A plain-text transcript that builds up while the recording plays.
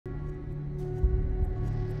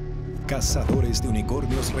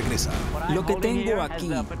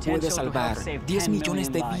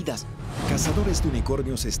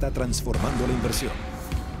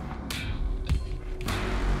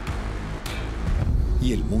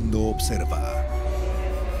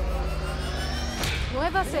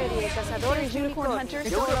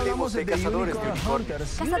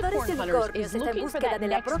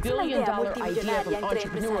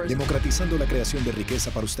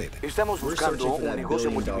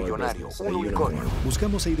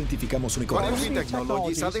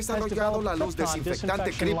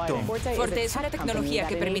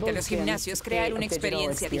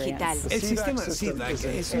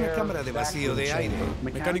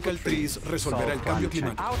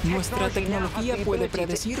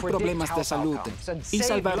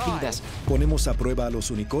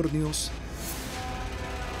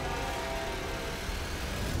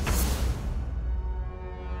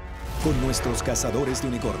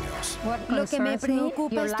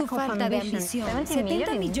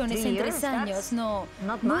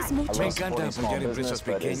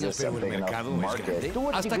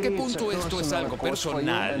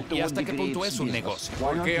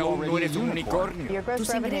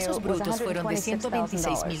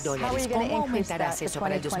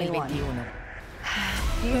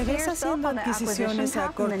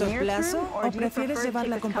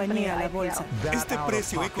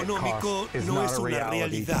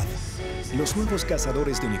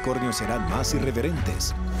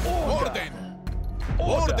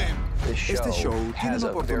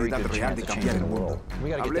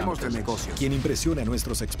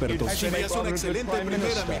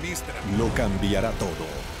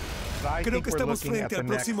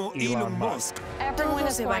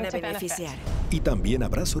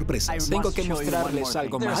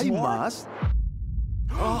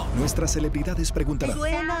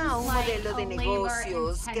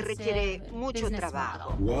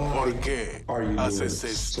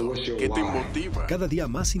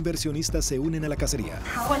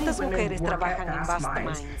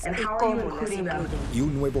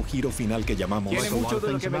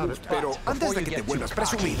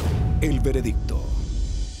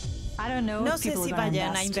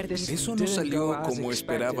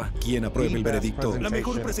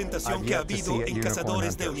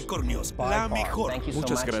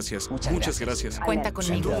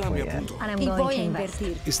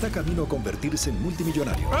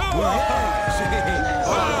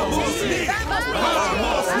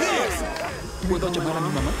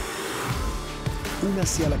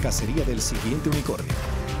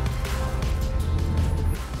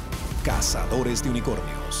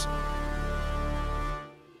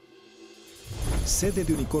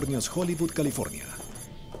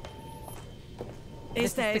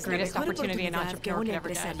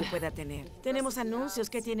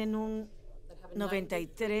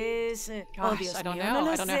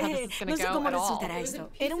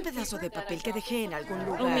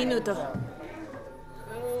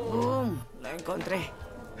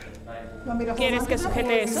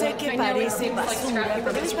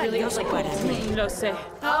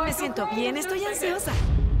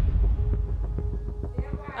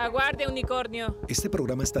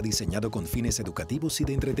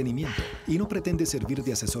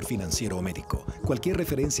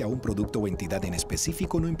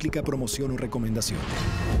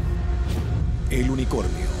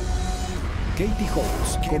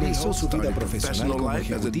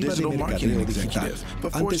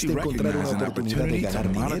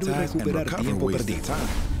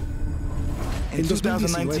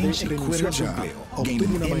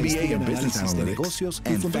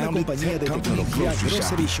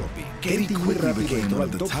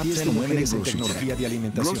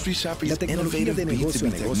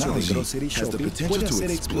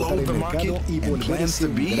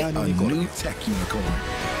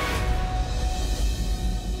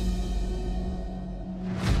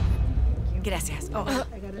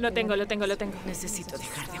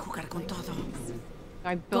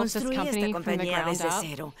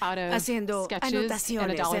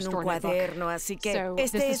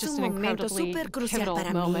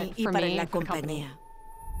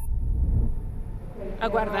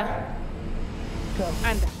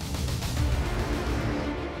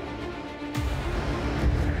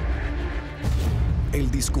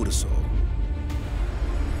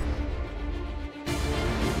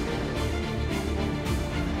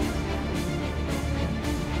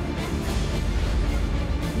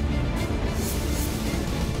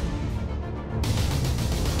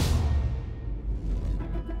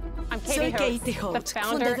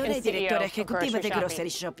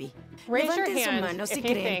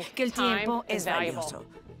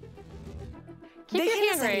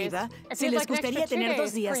Déjenlas arriba si les gustaría tener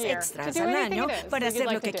 2 días extras al año para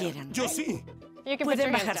hacer lo que quieran. Yo sí.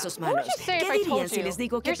 Pueden bajar sus manos. ¿Qué dirían si les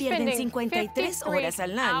digo que pierden 53 horas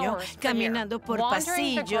al año caminando por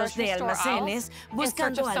pasillos de almacenes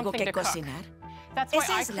buscando algo que cocinar?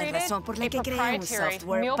 Esa es la razón por la que creé un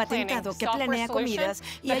software patentado que planea comidas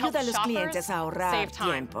y ayuda a los clientes a ahorrar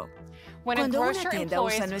tiempo. Cuando una tienda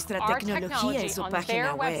usa nuestra tecnología en su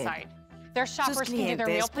página web, sus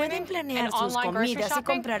clientes pueden planear sus comidas y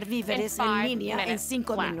comprar víveres en línea en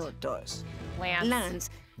 5 minutos.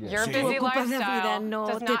 Lance, tu ocupada vida no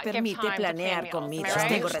te permite planear comidas.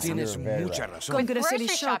 Tengo razón. Tienes mucha razón. Con Grocery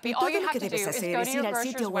Shopii, todo lo que debes hacer es ir al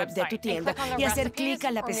sitio web de tu tienda y hacer clic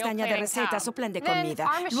a la pestaña de recetas o plan de comida.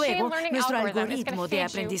 Luego, nuestro algoritmo de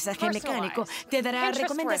aprendizaje mecánico te dará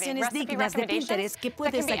recomendaciones dignas de Pinterest que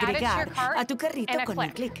puedes agregar a tu carrito con un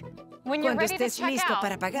clic. Cuando estés listo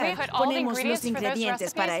para pagar, ponemos los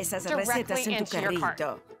ingredientes para esas recetas en tu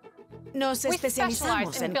carrito. Nos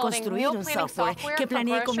especializamos en construir un software que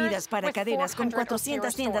planee comidas para cadenas con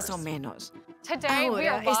 400 tiendas o menos.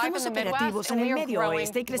 Ahora estamos operativos en el Medio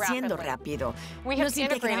Oeste y creciendo rápido. Nos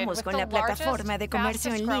integramos con la plataforma de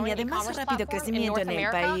comercio en línea de más rápido crecimiento en el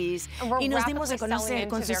país y nos dimos a conocer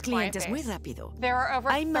con sus clientes muy rápido.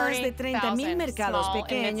 Hay más de 30,000 mercados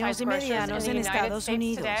pequeños y medianos en Estados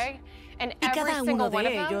Unidos y cada uno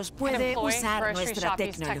de ellos puede usar nuestra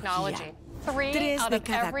tecnología. 3 de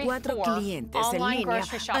cada 4 clientes en línea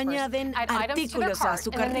añaden artículos a su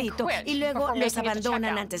carrito y luego los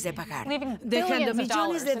abandonan antes de pagar, dejando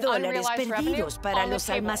millones de dólares perdidos para los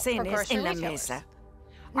almacenes en la mesa.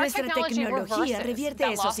 Nuestra tecnología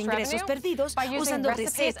revierte esos ingresos perdidos usando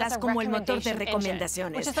recetas como el motor de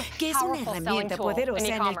recomendaciones, que es una herramienta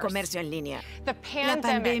poderosa en el comercio en línea. La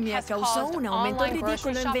pandemia causó un aumento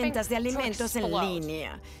ridículo en ventas de alimentos en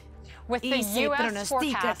línea. Y se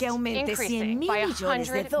pronostica que aumente $100 mil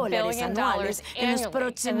millones de dólares anuales en los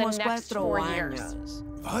próximos 4 años.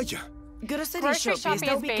 Vaya. Grocery Shopii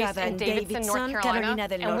está ubicada en Davidson, Carolina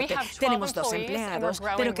del Norte. Tenemos 2 empleados,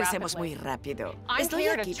 pero crecemos muy rápido. Estoy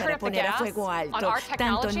aquí para poner a fuego alto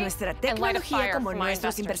tanto nuestra tecnología como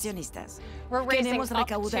nuestros inversionistas. Queremos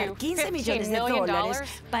recaudar $15 millones de dólares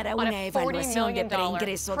para una evaluación de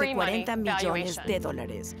preingreso de $40 millones de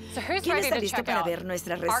dólares. ¿Quién está listo para ver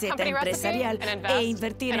nuestra receta empresarial e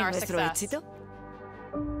invertir en nuestro éxito?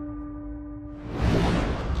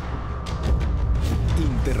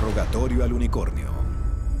 Interrogatorio al unicornio.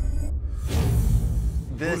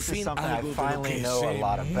 Por fin algo de lo que sé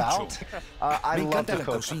mucho. Me encanta la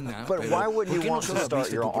cocina, pero ¿por qué no solo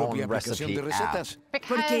abriste tu propia aplicación de recetas?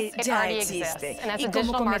 Porque ya existe. Y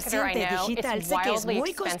como comerciante digital sé que es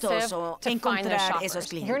muy costoso encontrar esos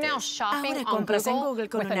clientes. Ahora compras en Google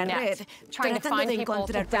con una red, tratando de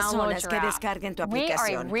encontrar personas que descarguen tu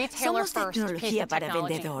aplicación. Somos tecnología para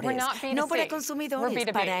vendedores, no para consumidores,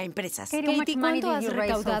 para empresas. Katie, ¿cuánto has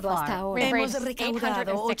recaudado hasta ahora? Hemos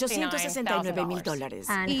recaudado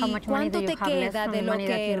 $869,000. ¿Y cuánto te queda de lo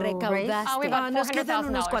que recaudaste? Nos quedan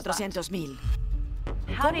unos $400,000.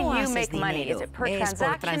 ¿Cómo haces dinero? ¿Es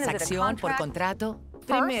por transacción, por contrato?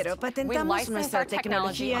 Primero, patentamos nuestra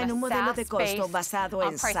tecnología en un modelo de costo basado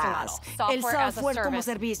en SaaS. El software como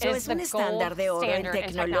servicio es un estándar de oro en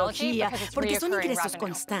tecnología porque son ingresos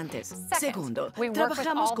constantes. Segundo,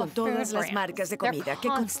 trabajamos con todas las marcas de comida que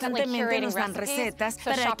constantemente nos dan recetas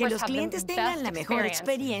para que los clientes tengan la mejor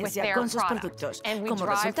experiencia con sus productos. Como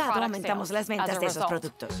resultado, aumentamos las ventas de esos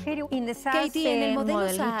productos. Katie, en el modelo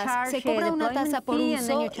SaaS se cobra una tasa por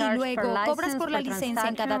uso y luego cobras por la licencia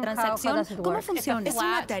en cada transacción. ¿Cómo funciona? Es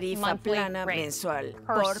una tarifa plana mensual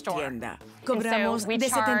por tienda. Cobramos de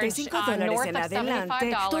 $75 en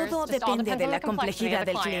adelante. Todo depende de la complejidad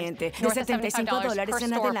del cliente. De $75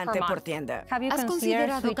 en adelante por tienda. ¿Has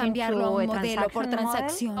considerado cambiarlo a un modelo por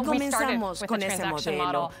transacción? Comenzamos con ese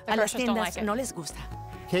modelo. A las tiendas no les gusta.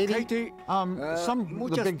 Katie,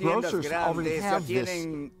 muchas tiendas grandes ya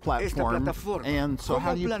tienen esta plataforma.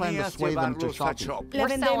 ¿Cómo planeas llevarlos a Shopee? La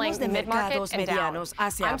vendemos de mercados medianos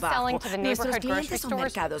hacia abajo. Nuestros clientes son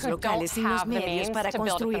mercados locales sin los medios para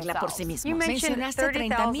construirla por sí mismos. Mencionaste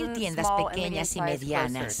 30,000 tiendas pequeñas y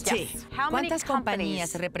medianas. Sí. ¿Cuántas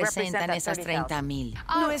compañías representan esas 30,000?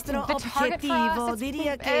 Nuestro objetivo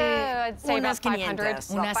diría que unas 500.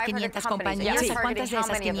 ¿Unas 500 compañías? Sí. ¿A cuántas de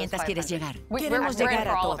esas 500 quieres llegar? Queremos llegar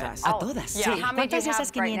a todas. ¿A todas? Sí. ¿Cuántas de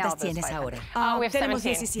esas 500 tienes ahora? Tenemos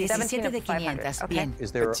 17. 17 de 500. Bien.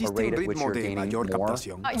 ¿Existe un ritmo de mayor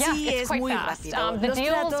captación? Sí, es muy rápido. Los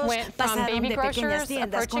tratos pasaron de pequeñas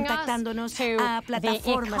tiendas contactándonos a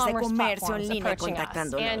plataformas de comercio en línea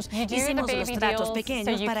contactándonos. Hicimos los tratos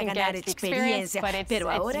pequeños para ganar experiencia, pero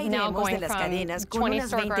ahora iremos de las cadenas con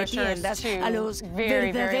unas 20 tiendas a los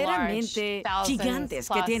verdaderamente gigantes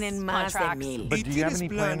que tienen más de 1000. ¿Y tienes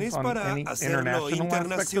planes para hacerlo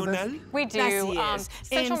internacional? Así es.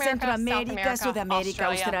 En Centroamérica, Sudamérica,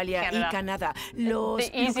 Australia y Canadá, los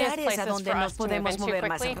lugares a donde nos podemos mover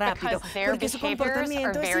más rápido, porque su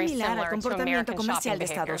comportamiento es similar al comportamiento comercial de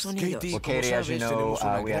Estados Unidos. Well, Katie, as you know,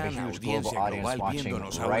 we have a huge global audience watching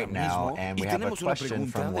right now, and we have a question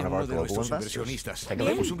from one of our global investors. Take a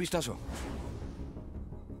look. Demos un vistazo.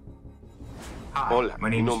 Hola,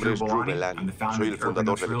 mi nombre es Drew Belan. Soy el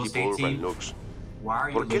fundador del equipo Urban Lux.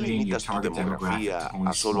 ¿Por qué limitas tu demografía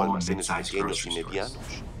a solo almacenes pequeños y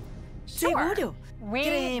medianos? Seguro.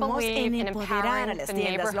 Creemos en empoderar a las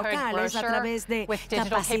tiendas locales a través de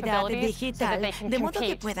capacidad digital, de modo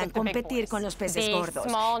que puedan competir con los peces gordos.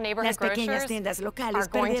 Las pequeñas tiendas locales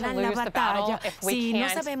perderán la batalla si no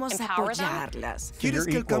sabemos apoyarlas. ¿Quieres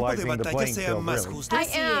que el campo de batalla sea más justo?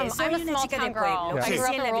 Así es, soy una chica de pueblo.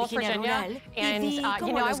 Crecí en la Virginia rural y vi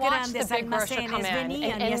cómo los grandes almacenes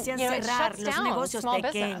venían y hacían cerrar los negocios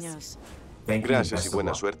pequeños. Gracias y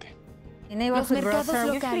buena suerte. Los mercados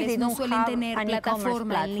locales no suelen tener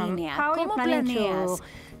plataforma en línea. ¿Cómo planeas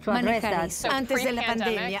manejar eso? Antes de la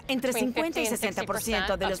pandemia, entre 50 y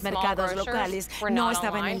 60% de los mercados locales no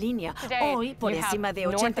estaban en línea. Hoy, por encima de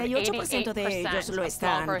 88% de ellos lo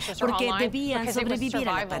están, porque debían sobrevivir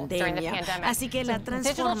a la pandemia. Así que la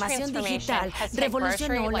transformación digital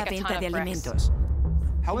revolucionó la venta de alimentos.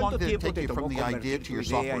 ¿Cuánto tiempo te tomó convertir tu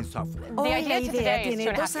idea en software? Hoy la idea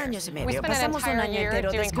tiene 2 años y medio. Pasamos un año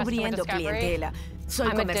entero descubriendo clientela.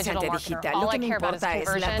 Soy comerciante digital. Lo que me importa es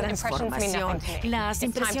la transformación. Las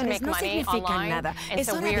impresiones no significan nada. Es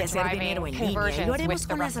hora de hacer dinero en línea y lo haremos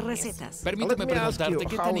con las recetas. Permíteme preguntarte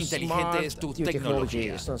qué tan inteligente es tu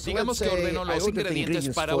tecnología. Digamos que ordeno los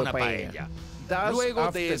ingredientes para una paella. Luego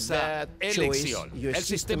de esa elección, el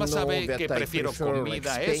sistema sabe que prefiero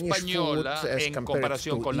comida española en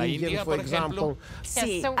comparación con la India, por ejemplo.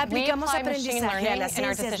 Sí, aplicamos aprendizaje a las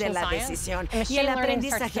ciencias de la decisión y el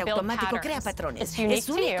aprendizaje automático crea patrones. Es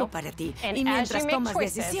único para ti. Y mientras tomas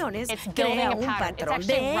decisiones, crea un patrón.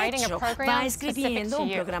 De hecho, va escribiendo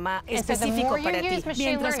un programa específico para ti.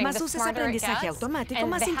 Mientras más uses aprendizaje automático,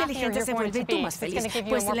 más inteligente se vuelve y tú más feliz,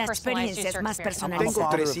 pues la experiencia es más personalizada. Tengo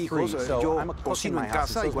 3 hijos. Yo cocino en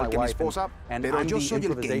casa, igual que mi esposa, pero yo soy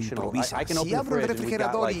el que improvisa. Si abro el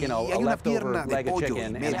refrigerador y hay una pierna de pollo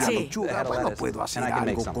y media lechuga, bueno, puedo hacer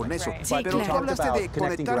algo con eso. Pero tú hablaste de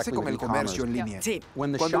conectarse con el comercio en línea.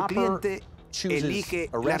 Cuando el cliente elige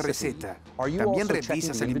la receta, ¿también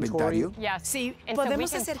revisas el inventario? Sí,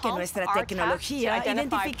 podemos hacer que nuestra tecnología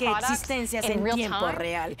identifique existencias en tiempo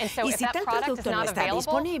real. Y si tal producto no está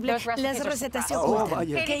disponible, las recetas se ocultan.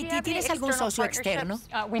 Katie, ¿tienes algún socio externo?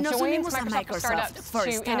 Nos unimos a Microsoft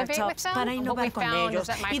for Startups para innovar con ellos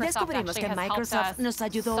y descubrimos que Microsoft nos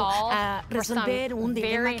ayudó a resolver un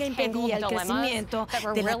dilema que impedía el crecimiento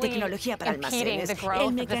de la tecnología para almacenes.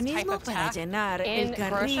 El mecanismo para llenar el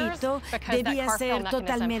carrito debía ser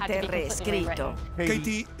totalmente reescrito.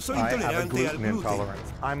 Katie, soy intolerante al gluten.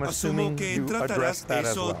 Asumo que tratarás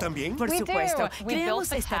eso también. Por supuesto.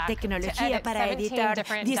 Creamos esta tecnología para editar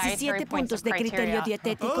 17 puntos de criterio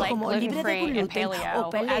dietético como libre de gluten o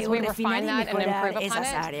paleo, refinar y mejorar esas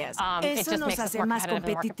áreas. Eso nos hace más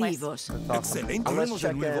competitivos. Excelente. Hablemos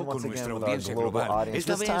de nuevo con nuestra audiencia global.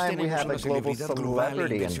 Esta vez tenemos una celebridad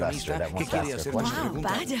global inversionista que quiere hacernos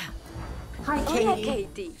preguntas. Vaya. Hola,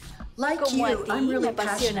 Katie. Como a ti, me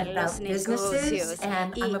apasionan los negocios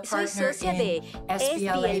y soy socia de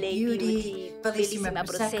SBLA Beauty, Bellissima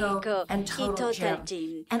Prosecco y Total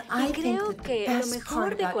Gin. Y creo que lo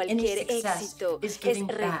mejor de cualquier éxito es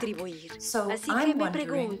retribuir. Así que me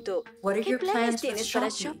pregunto, ¿qué planes tienes para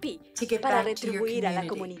Shopee para retribuir a la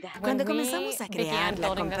comunidad? Cuando comenzamos a crear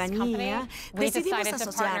la compañía, decidimos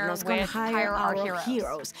asociarnos con Hire Our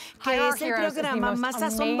Heroes, que es el programa más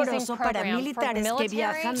asombroso para militares que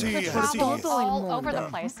viajan por todo el mundo.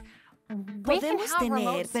 Podemos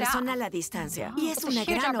tener personal a distancia y es una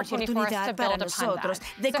gran oportunidad para nosotros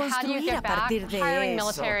de construir a partir de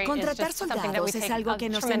eso. Contratar soldados es algo que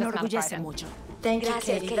nos enorgullece mucho.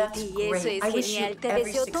 Gracias, Katie. Eso es genial. Te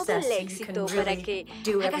deseo todo el éxito para que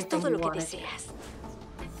hagas todo lo que deseas.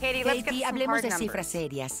 Katie, hablemos de cifras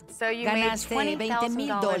serias. Ganaste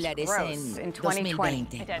 $20,000 en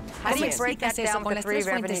 2020. ¿Cómo explicas eso con las 3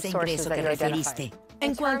 fuentes de ingreso que referiste?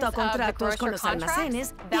 En cuanto a contratos con los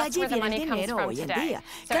almacenes, de allí viene el dinero hoy en día.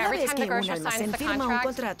 Cada vez que un almacén firma un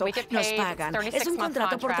contrato, nos pagan. Es un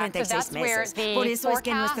contrato por 36 meses. Por eso es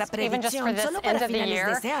que nuestra predicción, solo para finales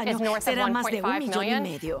de este año, será más de 1,5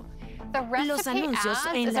 millones. Los anuncios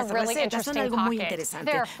en las recetas son algo muy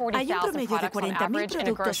interesante. Hay un promedio de 40,000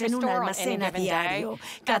 productos en un almacén a diario.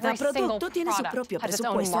 Cada producto tiene su propio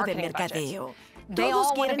presupuesto de mercadeo.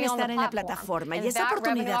 Todos quieren estar en la plataforma y esa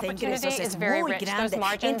oportunidad de ingresos es muy grande,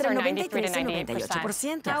 entre el 93 y el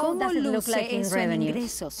 98%. ¿Cómo luce eso en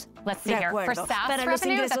ingresos? De acuerdo. Para los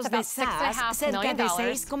ingresos de SaaS, cerca de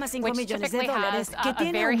 6,5 millones de dólares, que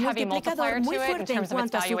tiene un multiplicador muy fuerte en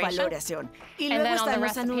cuanto a su valoración. Y luego están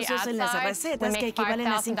los anuncios en las recetas, que equivalen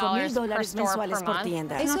a $5,000 mensuales por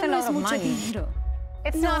tienda. Eso no es mucho dinero.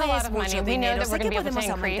 No es mucho dinero, sé que podemos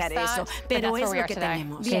aumentar eso, pero es lo que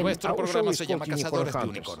tenemos. Nuestro programa se llama Cazadores de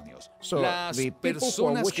Unicornios. Las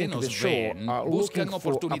personas que nos ven buscan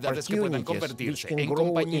oportunidades que puedan convertirse en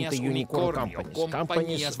compañías unicornio,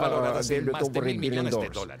 compañías valoradas en más de $1,000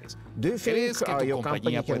 millones. ¿Crees que tu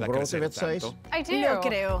compañía pueda crecer tanto? Lo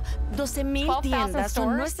creo. 12,000 tiendas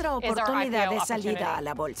son nuestra oportunidad de salida a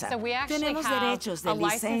la bolsa. Tenemos derechos de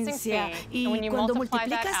licencia y cuando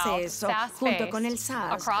multiplicas eso junto con el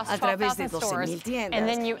a través de 12,000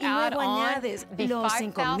 tiendas y luego añades los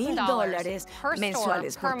 $5,000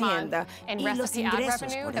 mensuales por tienda y los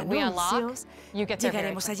ingresos por anuncios,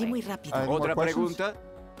 llegaremos allí muy rápido. ¿Otra pregunta?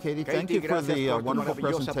 Katie, thank you for the wonderful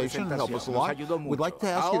presentation. It helped us a lot. We'd like to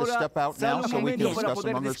ask you to step out now so we can discuss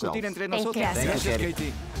among ourselves. Gracias.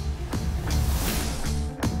 Katie.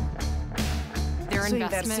 Su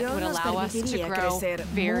inversión nos permitiría crecer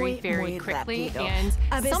muy rápido.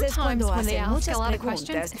 A veces cuando hacen muchas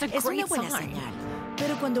preguntas es una buena señal.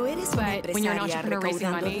 Pero cuando eres una empresaria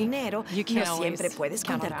recaudando dinero, no siempre puedes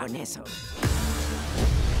contar con eso.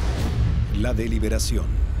 La deliberación.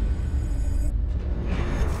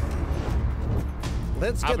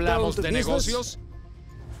 ¿Hablamos de negocios?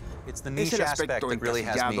 Es el aspecto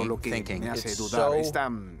encasillado lo que me hace dudar. Es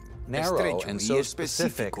tan estrecho y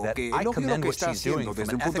específico que elogio lo que está haciendo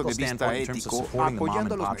desde un punto de vista ético,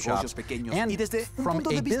 apoyando a los negocios pequeños. Y desde un punto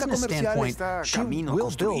de vista comercial está camino a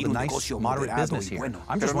construir un negocio moderado y bueno.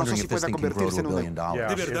 Pero no sé si pueda convertirse en un...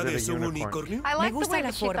 ¿De verdad es un unicornio? Me gusta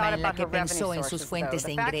la forma en la que pensó en sus fuentes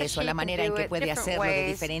de ingreso, la manera en que puede hacerlo de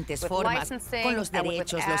diferentes formas, con los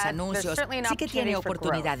derechos, los anuncios. Sí que tiene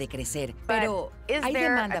oportunidad de crecer, pero ¿hay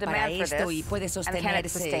demanda para esto y puede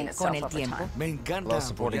sostenerse con el tiempo? Me encanta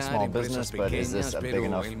small business, but is this a big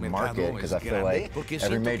enough market? Because I feel like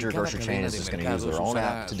every major grocery chain is just going to use their own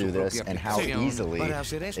app to do this, and how easily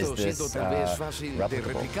is this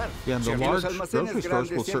replicable? Yeah, and the large grocery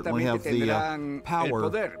stores will certainly have the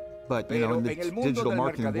power. But, you know, in the digital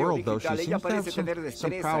marketing world, though, she seems to have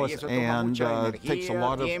some prowess and takes a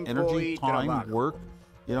lot of energy, time, work.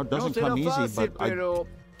 You know, it doesn't come easy, but I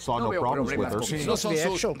saw no problems with her. No son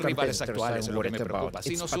sus rivales actuales lo que me preocupa,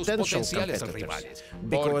 sino sus potenciales rivales.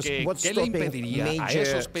 Porque, ¿qué le impediría a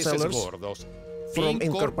esos peces gordos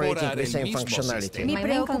incorporar el mismo sistema? Mi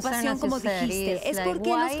preocupación, como dijiste, es por qué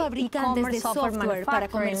los fabricantes de software para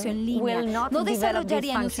comercio en línea no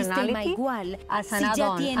desarrollarían un sistema igual si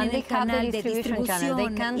ya tienen el canal de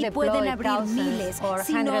distribución y pueden abrir miles,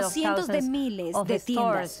 sino cientos de miles de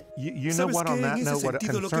tiendas. ¿Sabes qué? En ese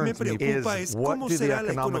sentido, lo que me preocupa es cómo será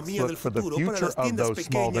la economía del futuro para las tiendas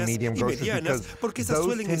pequeñas y medianas, porque esas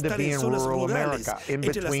suelen estar en zonas rurales,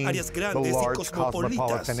 entre las áreas grandes y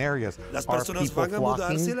cosmopolitas. Las personas van a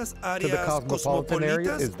mudarse a las áreas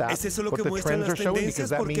cosmopolitas. ¿Es eso lo que muestran las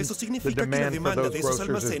tendencias? Porque eso significa que la demanda de esos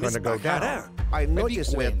almacenes bajará. Me di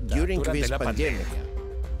cuenta durante la pandemia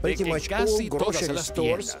de que casi todas las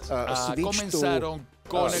tiendas comenzaron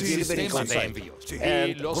con el sistema de envíos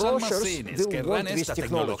y los almacenes querrán esta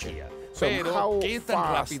tecnología. Pero, ¿qué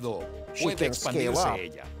tan rápido puede expandirse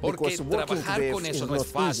ella? Porque trabajar con eso no es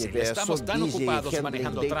fácil. Estamos tan ocupados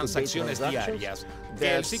manejando transacciones diarias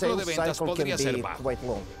que el ciclo de ventas podría ser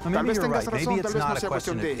bajo. Tal vez tengas razón, tal vez no sea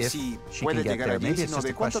cuestión de si puede llegar allí, sino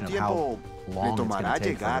de cuánto tiempo le tomará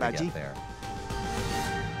llegar allí.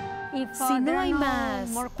 Si no hay más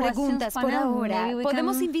preguntas por ahora,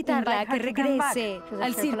 podemos invitarla a que regrese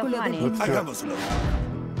al círculo de dinero. Hagámoslo.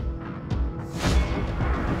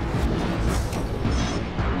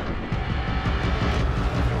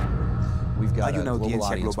 Hay una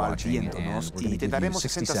audiencia global viéndonos y te daremos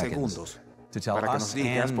 60 segundos para que nos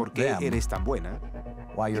digas por qué eres tan buena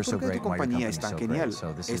y por qué tu compañía es tan genial.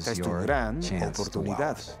 Esta es tu gran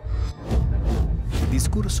oportunidad.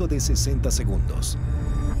 Discurso de 60 segundos.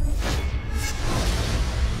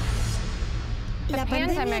 La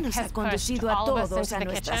pandemia nos ha conducido a todos a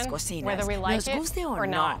nuestras cocinas, nos guste o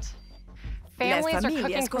no. Las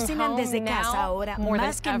familias cocinan desde casa ahora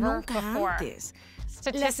más que nunca antes.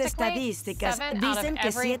 Las estadísticas dicen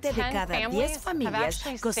que 7 de cada 10 familias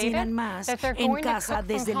cocinan más en casa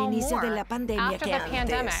desde el inicio de la pandemia que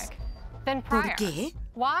antes. ¿Por qué?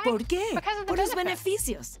 ¿Por qué? Por los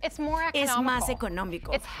beneficios. Es más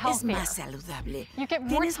económico, es más saludable.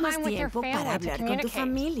 Tienes más tiempo para hablar con tu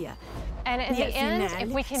familia. Y al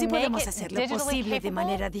final, si podemos hacerlo posible de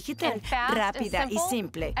manera digital, rápida y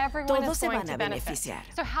simple, todos se van a beneficiar.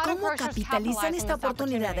 ¿Cómo capitalizan esta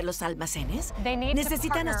oportunidad de los almacenes?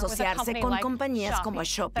 Necesitan asociarse con compañías como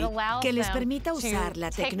Shopee, que les permita usar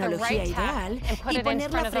la tecnología ideal y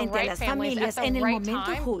ponerla frente a las familias en el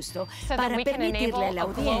momento justo para permitirle a la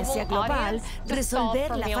audiencia global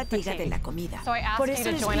resolver la fatiga de la comida. Por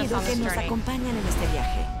eso les pido que nos acompañen en este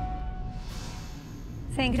viaje.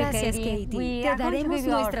 Gracias, Katie. Te daremos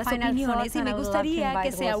nuestras opiniones y me gustaría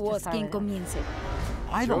que sea vos quien comience.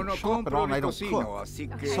 Yo no compro ni cocino, así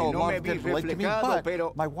que no me vi reflejado,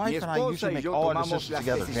 pero mi esposa y yo tomamos las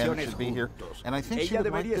decisiones juntos. Ella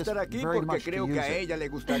debería estar aquí porque creo que a ella le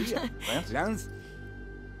gustaría. Lance.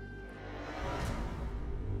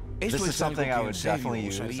 This is something I would definitely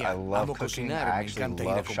use. I love cooking. I actually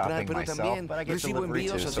love shopping myself, but I get delivery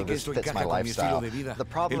too, so this fits my lifestyle. The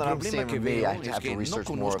problem that I'm seeing with me, I have to research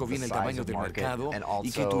more of the size of the market, and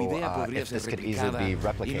also if this could easily be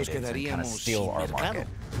replicated and kind of steal our market.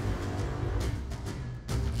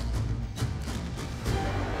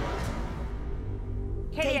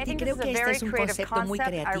 Katie, creo que este es un concepto muy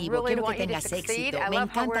creativo. Quiero que tengas éxito. Me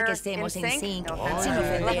encanta que estemos en sync. Sin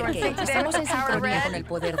ofender, Katie. Estamos en sincronía con el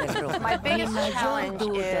poder del rojo. Mi mayor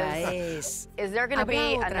duda es, ¿habrá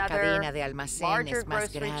otra cadena de almacenes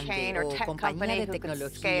más grande o compañía de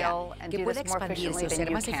tecnología que pueda expandirse o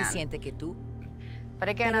ser más eficiente que tú?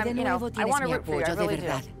 Pero de nuevo tienes mi apoyo, de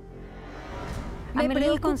verdad. Me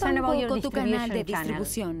preocupa un poco tu canal de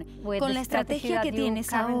distribución. Con la estrategia que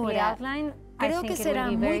tienes ahora, creo que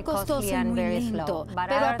será muy costoso y muy lento.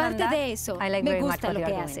 Pero aparte de eso, me gusta lo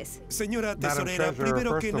que haces. Señora tesorera,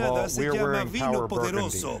 primero que nada se llama vino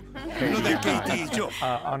poderoso, lo de Katie y yo.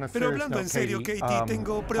 Pero hablando en serio, Katie,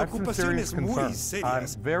 tengo preocupaciones muy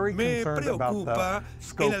serias. Me preocupa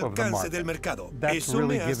el alcance del mercado. Eso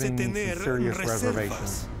me hace tener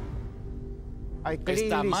reservas.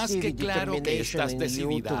 Está más que claro que estás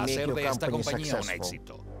decidida a hacer de esta compañía un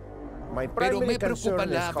éxito. Pero me preocupa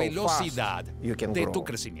la velocidad de tu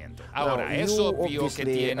crecimiento. Ahora, es obvio que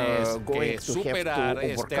tienes que superar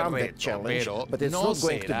este reto, pero no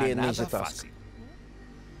será nada fácil.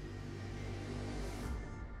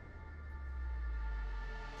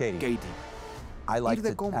 Katie. Ir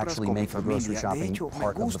de compras con mi familia, de hecho,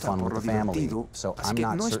 me gusta por lo divertido, así que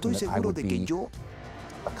no estoy seguro de que yo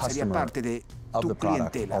sería parte de tu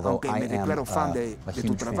clientela, aunque me declaro fan de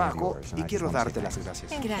tu trabajo y quiero darte las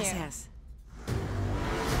gracias. Gracias.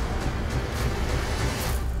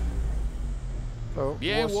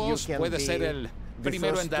 Bien, Woz, puedes ser el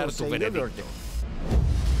primero en dar tu veredicto.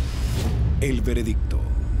 El veredicto.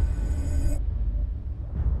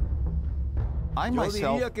 I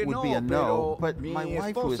myself would be a no, but my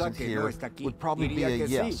wife who isn't here would probably be a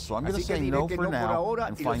yes. So I'm going to say no for now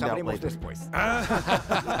and find out later.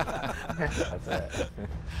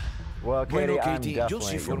 Well, Bueno, Katie, yo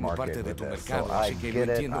sí formo parte de tu mercado, así que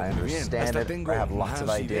lo entiendo muy bien. Hasta tengo más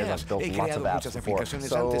ideas. He creado muchas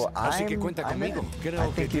aplicaciones antes, así que cuenta conmigo.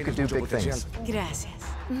 Creo que tienes mucho potencial. Gracias.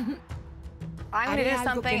 Haré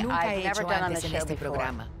algo que nunca he hecho antes en este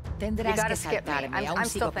programa. Tendrás que saltarme, aún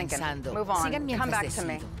sigo pensando. Sigan mientras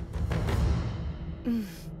decido.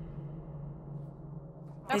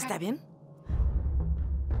 ¿Está bien?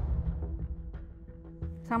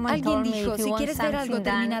 Alguien dijo, si quieres ver algo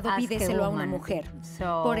terminado, pídeselo a una mujer.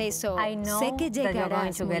 Por eso, sé que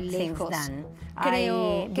llegarás muy lejos.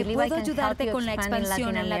 Creo que puedo ayudarte con la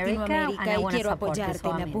expansión en Latinoamérica y quiero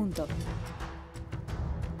apoyarte, me apunto.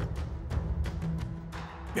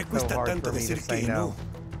 Me cuesta tanto decir que no.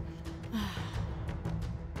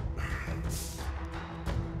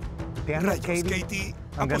 Rayos, Katie,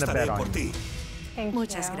 apostaré por ti.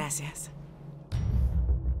 Muchas gracias.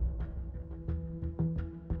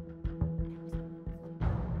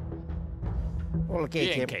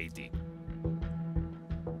 Bien, Katie.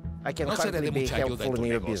 No seré de mucha ayuda en tu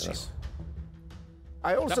negocio.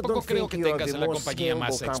 Tampoco creo que tengas la compañía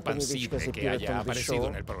más expansiva que haya aparecido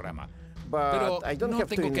en el programa. Pero no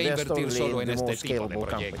tengo que invertir solo en este tipo de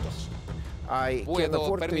proyectos.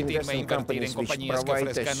 Puedo permitirme invertir en compañías que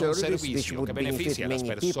ofrezcan un servicio que beneficie a las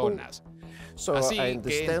personas. Así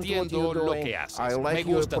que entiendo lo que haces. Me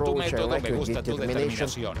gusta tu método, me gusta tu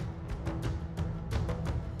determinación.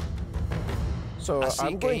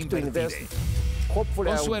 Así que invertiré.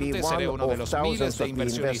 Con suerte seré uno de los miles de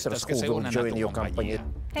inversionistas que se unan a tu compañía.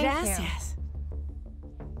 Gracias.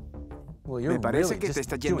 Me parece que te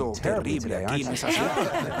está yendo terrible aquí, ¿no es así?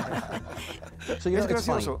 Es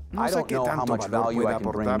gracioso. No sé qué tanto valor puede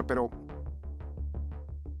aportar, pero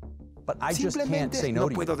simplemente no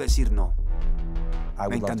puedo decir no.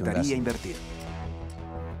 Me encantaría invertir.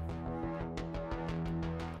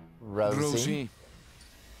 Rosie.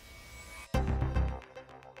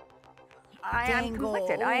 Tengo un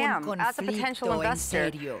conflicto en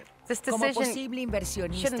serio. Como posible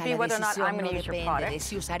inversionista, la decisión no depende de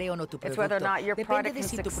si usaré o no tu producto. Depende de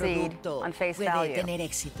si tu producto puede tener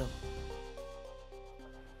éxito.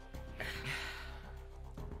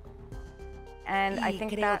 Y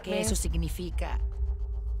creo que eso significa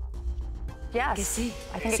que sí,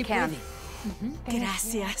 sí puede.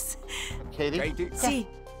 Gracias. Katie? Sí.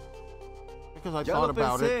 Because I thought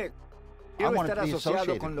about it. I want to be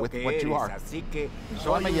associated with what you are.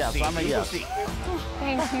 So I'm a yes, I'm a yes.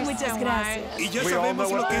 Muchas gracias. Y ya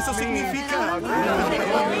sabemos lo que eso significa.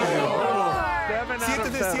 7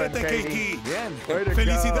 de 7, Katie.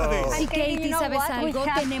 ¡Felicidades! Y Katie, ¿sabes algo?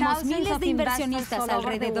 Tenemos miles de inversionistas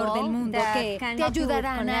alrededor del mundo que te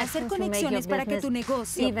ayudarán a hacer conexiones para que tu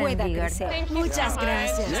negocio pueda crecer. Muchas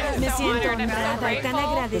gracias. Me siento honrada y tan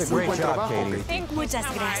agradecida.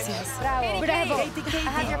 Muchas gracias. ¡Bravo!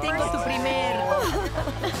 Katie, tengo tu primer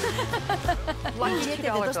billete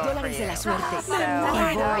de $2 de la suerte. Por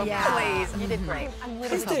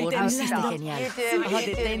favor, lo hiciste genial.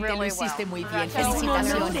 Detente, lo hiciste muy bien.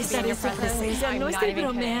 Felicitaciones. Estar en su presencia, no estoy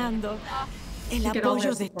bromeando. El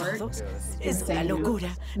apoyo de todos es una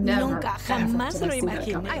locura. Nunca, jamás lo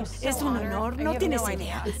imaginé. Es un honor, no tienes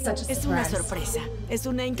idea. Es una sorpresa. Es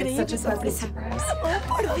una increíble sorpresa. ¡Oh,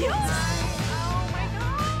 por Dios!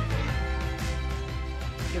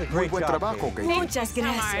 Muy buen trabajo, Katie. Muchas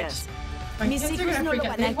gracias. Mis hijos no lo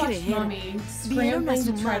van a creer. Vieron a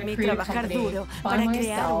su mami trabajar duro para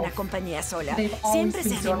crear una compañía sola. Siempre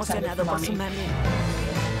se han emocionado por su mami.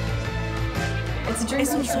 Es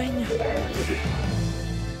un sueño.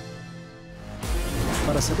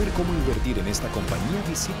 Para saber cómo invertir en esta compañía,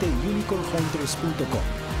 visite unicornhunters.com.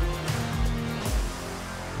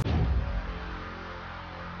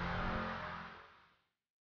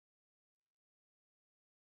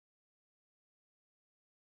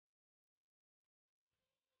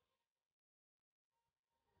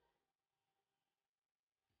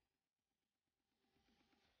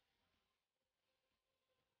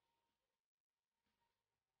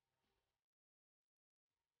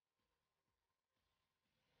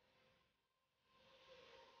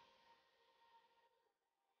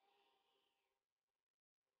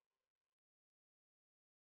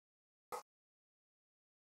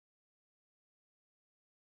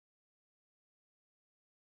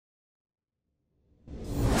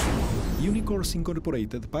 Unicorns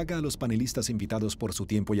Incorporated paga a los panelistas invitados por su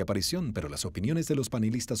tiempo y aparición, pero las opiniones de los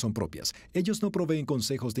panelistas son propias. Ellos no proveen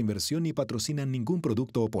consejos de inversión ni patrocinan ningún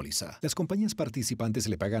producto o póliza. Las compañías participantes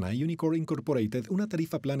le pagan a Unicorn Incorporated una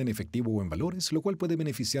tarifa plan en efectivo o en valores, lo cual puede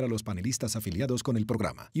beneficiar a los panelistas afiliados con el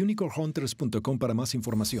programa. unicornhunters.com para más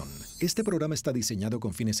información. Este programa está diseñado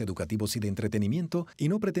con fines educativos y de entretenimiento y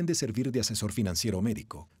no pretende servir de asesor financiero o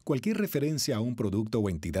médico. Cualquier referencia a un producto o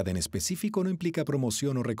entidad en específico no implica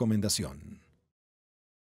promoción o recomendación.